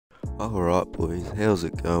Alright boys, how's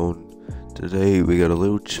it going? Today we got a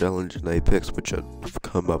little challenge in Apex which I've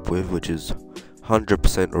come up with, which is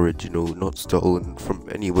 100% original, not stolen from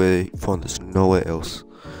anywhere, you find this nowhere else.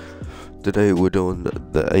 Today we're doing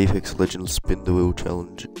the Apex Legends Spin the Wheel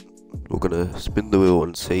challenge. We're gonna spin the wheel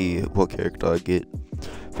and see what character I get.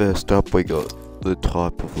 First up we got the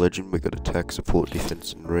type of legend, we got attack, support,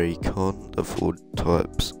 defense and recon, the 4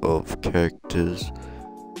 types of characters.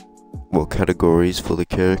 Well, categories for the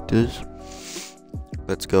characters.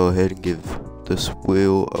 Let's go ahead and give this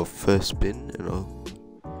wheel a first spin and I'll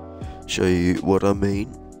show you what I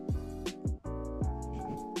mean.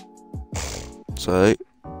 So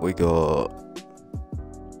we got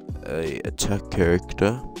a attack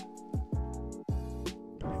character.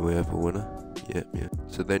 We have a winner. Yeah.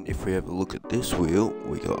 So then if we have a look at this wheel,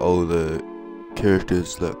 we got all the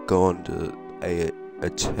characters that go under a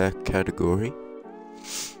attack category.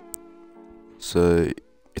 So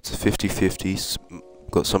it's a 50-50,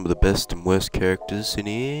 got some of the best and worst characters in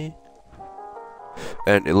here.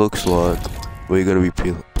 And it looks like we're going to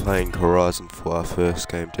be playing Horizon for our first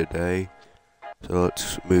game today. So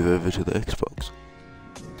let's move over to the Xbox.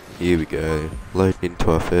 Here we go, loading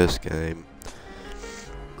into our first game.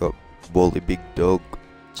 Got Wally Big Dog,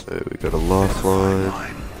 so we got a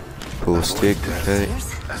lifeline, cool stick, okay.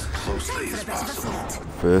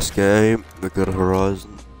 First game, we got a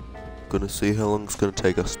Horizon. Gonna see how long it's gonna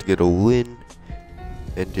take us to get a win,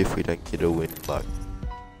 and if we don't get a win, like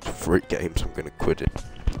 3 games, I'm gonna quit it.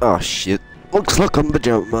 Oh shit, looks like I'm the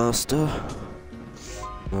jump master.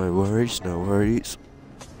 No worries. Where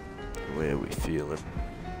are we feeling?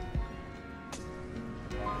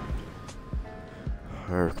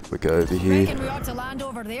 I reckon we go over here. Reckon we ought to land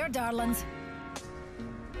over there, darlings.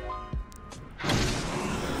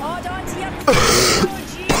 Hold on to your oh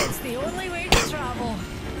gee, it's the only way to travel.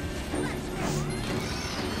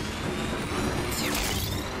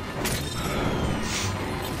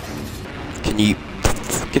 Can you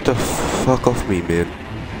get the fuck off me, man?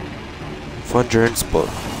 Find your own spot.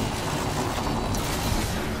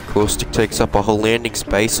 Caustic takes up a whole landing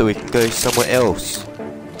space so we can go somewhere else.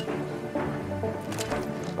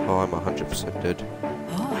 Oh, I'm 100% dead.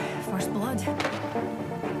 Oh, first blood.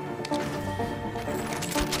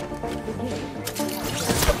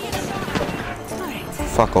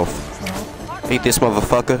 Fuck off. Eat this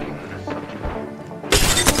motherfucker.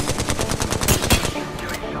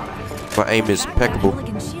 My aim is impeccable.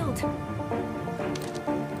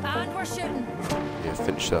 Yeah,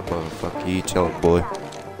 finish that motherfucker. You tell him, boy.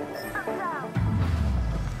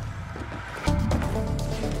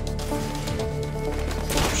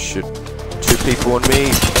 Shit. 2 people on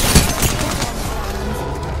me.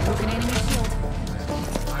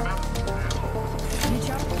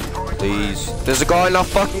 Please. There's a guy in our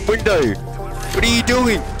fucking window. What are you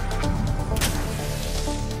doing?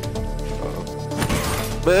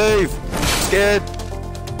 Move! Scared!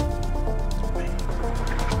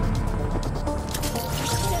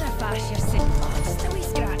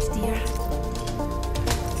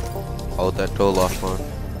 Hold that door lifeline.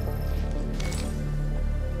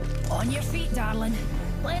 On your feet, darling.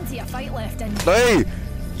 Plenty of fight left in you. No!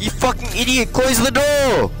 You fucking idiot! Close the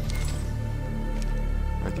door!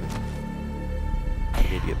 Okay. I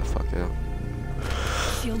need to get the fuck out.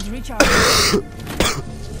 Shields recharged.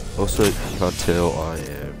 Also, if you can't tell, I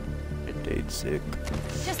am indeed sick.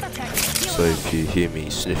 Just a text. So if you hear me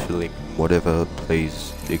sniffling, whatever,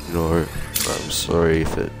 please ignore it. I'm sorry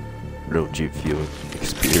if it ruined your viewing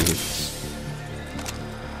experience.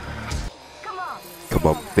 Come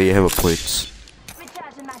on, be hammer points.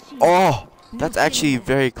 Oh, that's actually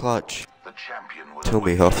very clutch. Tell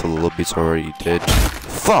me half of the lobby's already dead.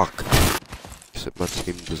 Fuck! Except my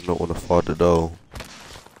team does not want to fight at all.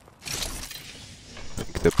 I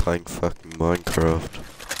think they're playing fucking Minecraft.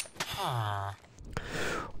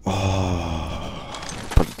 Oh,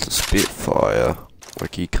 but it's a Spitfire.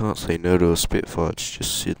 Like, you can't say no to a Spitfire, it's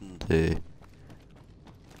just sitting there.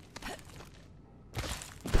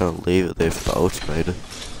 Can't leave it there for the ultimator.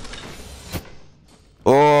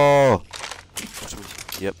 Oh!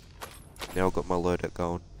 Yep. Now I've got my loadout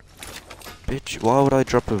going. Bitch, why would I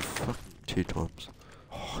drop it fucking 2 times?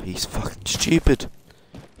 Oh, he's fucking stupid.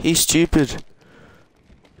 He's stupid.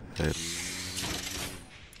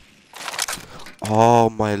 Oh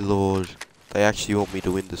my lord. They actually want me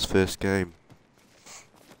to win this first game.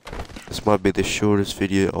 This might be the shortest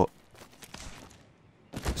video. Oh.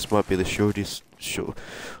 This might be the shortest. This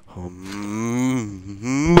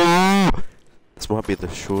might be the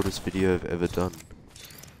shortest video I've ever done.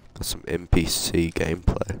 Got some NPC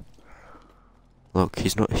gameplay. Look,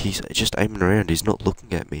 he's just aiming around, he's not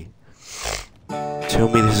looking at me. Tell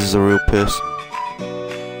me this is a real person.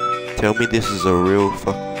 Tell me this is a real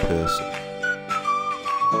fucking person.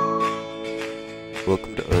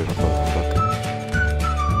 Welcome to Earth, motherfucker.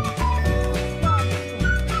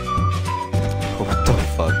 What the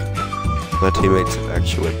fuck? My teammate's an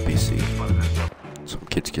actual NPC. Some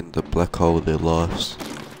kids get in the black hole of their lives.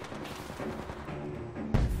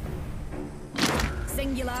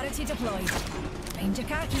 Singularity deployed. Find your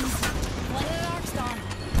car keys. Fling an arc star.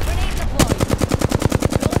 Grenade deployed.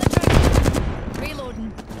 Pull the trigger.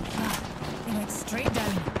 Reloading. Ah, they went straight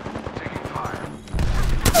down.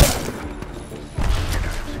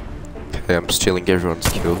 Okay, I'm stealing everyone's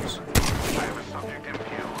kills.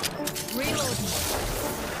 Reloading.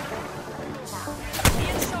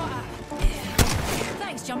 Being shot at.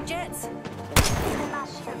 Thanks, jump jets. My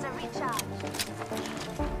shields are recharged.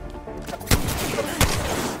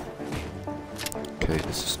 Okay,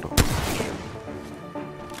 this is not.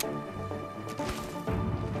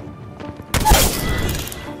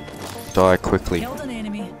 Die quickly. Killed an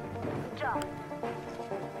enemy. Drop.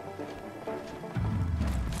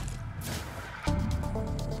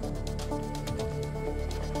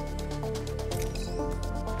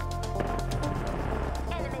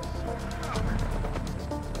 Enemy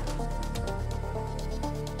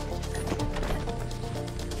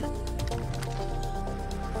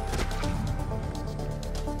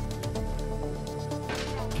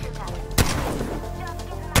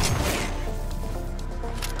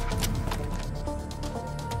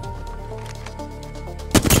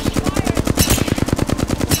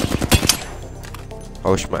I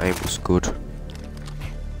wish my aim was good.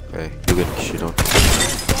 Okay, you're getting shit on.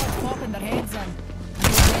 Popping their heads in.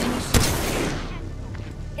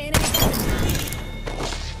 Enemy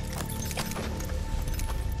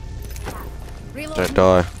Reload. Don't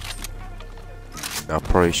die. I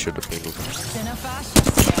probably should have been with him. In a fashion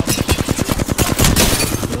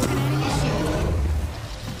Broken enemy shield.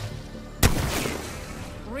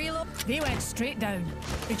 Reload. They went straight down.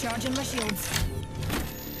 Recharging my shields.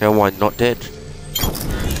 How am I not dead?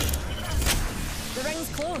 The ring's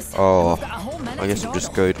close. Oh, We've got a whole minute I guess to I'm just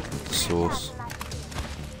dawdle. going to the source.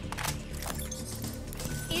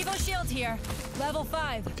 Evo shield here. Level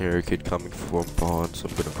 5. There a kid coming from behind, so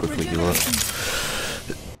I'm gonna quickly heal up.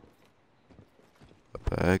 A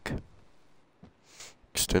bag.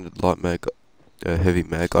 Extended light mag. Heavy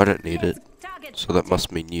mag. I don't need it. Target So that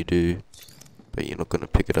must mean you do. But you're not gonna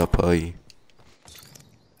pick it up, are you?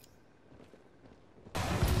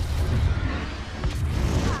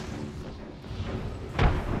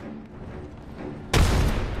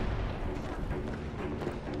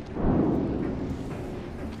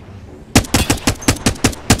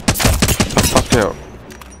 Fucked out.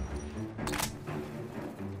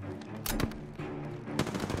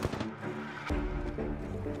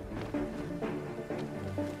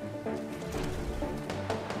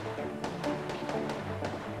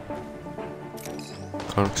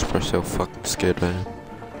 Can't express how fucking scared I am.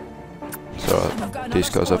 So these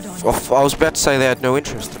guys have. Oh, I was about to say they had no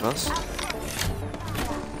interest in us.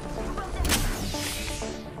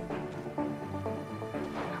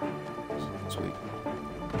 Sweet.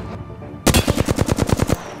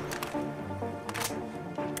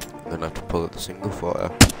 Then I have to pull at the single fire.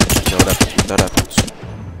 You know what happens when that happens?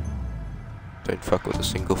 Don't fuck with the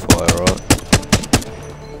single fire, right?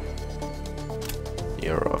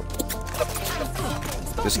 Yeah, right.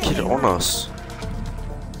 There's a kid on us.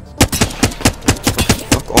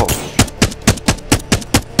 Fuck off.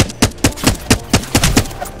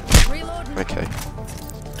 Reloading. Okay.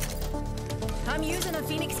 I'm using a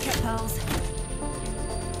Phoenix kit, pals.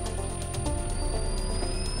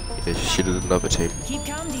 Yeah, she shooted another team. Keep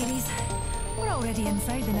calm, dearies. We're already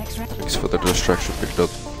inside the next round. Thanks for the distraction, big dog.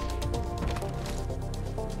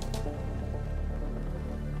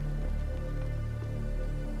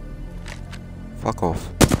 Fuck off.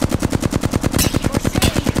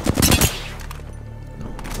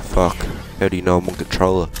 Fuck. How do you know I'm on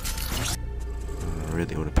controller? I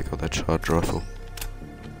really want to pick up that charge rifle.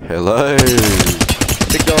 Hello!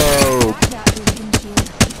 Big dog!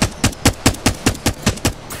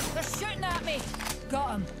 They're shooting at me. Got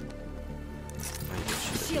him.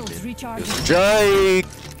 Shields recharging. Jake!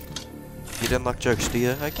 You don't like jokes, do you?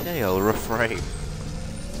 Okay, I'll refrain.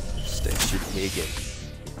 Stay shooting me again.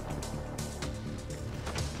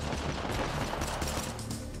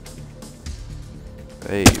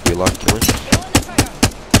 Hey, we like killing. Pulling the trigger.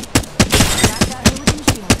 Grab that hooligan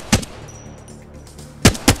shield.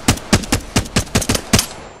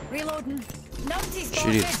 Reloading. Numpty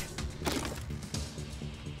Shoot spotted.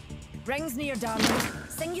 Rings near, darling.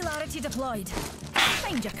 Singularity deployed.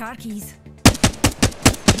 Find your car keys.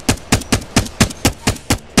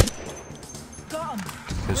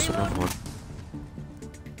 There's another one.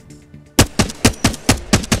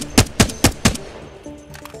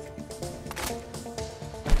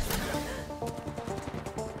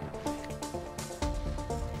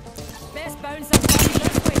 Best bouncer comes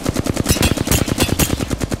this way.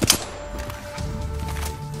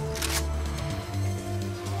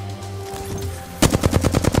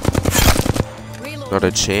 Reload. Not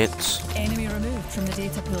a chance. Enemy removed from the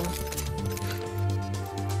data pool.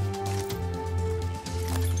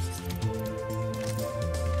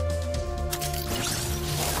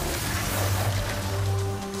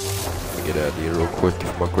 Get out of here real quick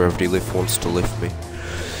if my gravity lift wants to lift me.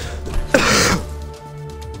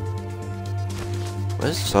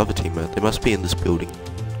 Where's this other team at? They must be in this building.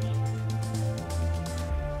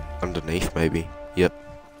 Underneath, maybe. Yep.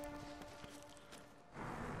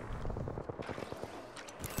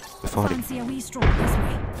 They're fighting. Fancy a wee stroll this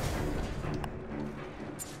way.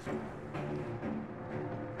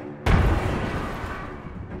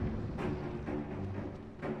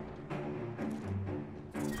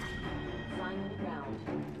 Final round.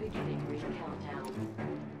 Beginning ring countdown.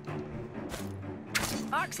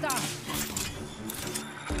 Arcstar.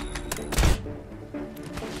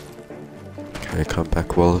 Okay, come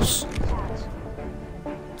back, Wallace.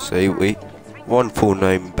 See, we one full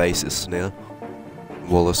name basis now.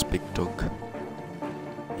 Wallace Big Dog.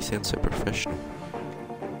 He sounds so professional.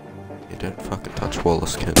 You don't fucking touch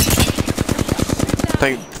Wallace, kid.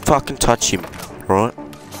 Don't fucking touch him, right?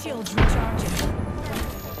 Shields recharging.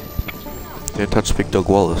 Don't touch Big Dog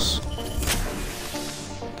Wallace.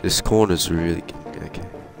 This corner's really good. Okay,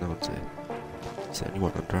 no one's there. Is there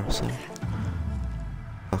anyone under us though?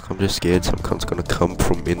 Fuck, I'm just scared some cunt's gonna come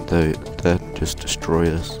from in there and just destroy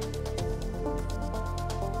us.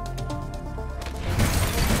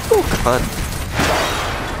 Oh, cunt.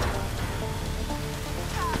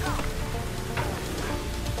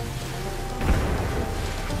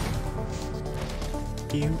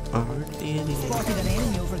 You are an idiot. Spotted an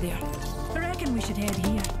enemy over there. I reckon we should head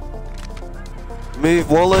here.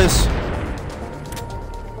 Move, Wallace!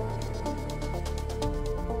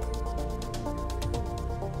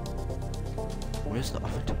 Where's the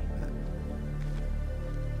other team at?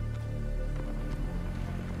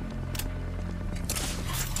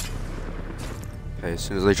 Okay, as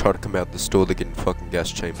soon as they try to come out the store, they're getting fucking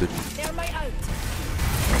gas chambered. Thermite out.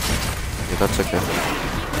 Yeah, that's okay. Keep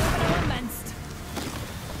moving on, minced.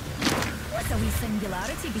 What's a wee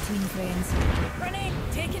singularity between friends? Grenade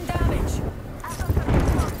taking damage.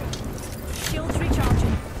 Shields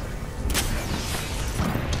recharging.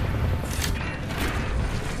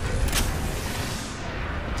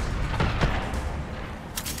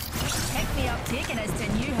 Pick me up, taking us to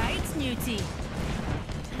new heights, Newty.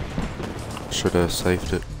 Should have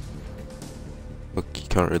saved it. Look, you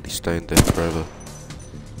can't really stay in there forever.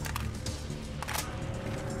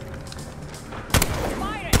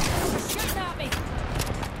 Firing! Shooting at me!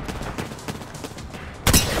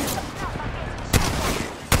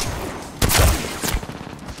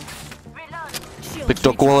 Reload. Shields Big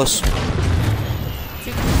Dog Wallace.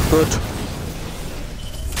 Good.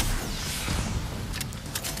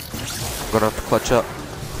 I'm gonna have to clutch up.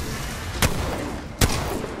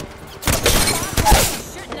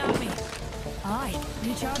 Shooting at me. Aye,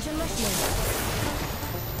 recharging my shield.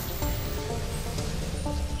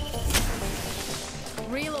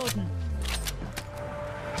 Reloading.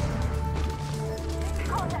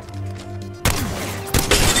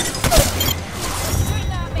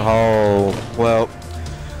 Shooting at me. Oh, well.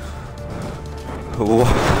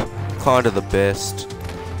 Kind of the best.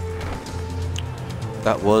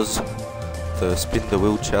 That was the spin the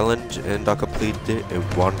wheel challenge, and I completed it in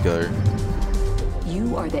one go.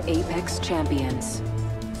 You are the Apex champions.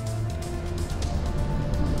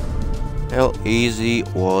 How easy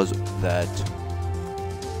was that?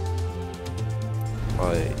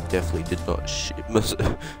 I definitely did not shit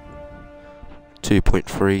myself.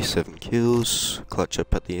 2.37 kills, clutch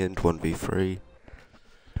up at the end, 1v3.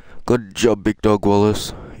 Good job, Big Dog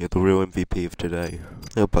Wallace. You're the real MVP of today.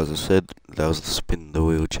 Yep, as I said, that was the spin the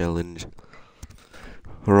wheel challenge.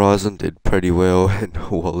 Horizon did pretty well, and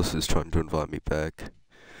Wallace is trying to invite me back.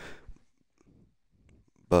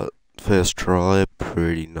 But first try,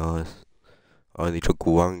 pretty nice. I only took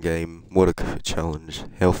one game. What a challenge.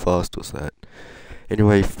 How fast was that?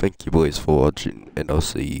 Anyway, thank you boys for watching, and I'll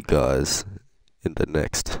see you guys in the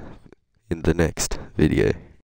next video.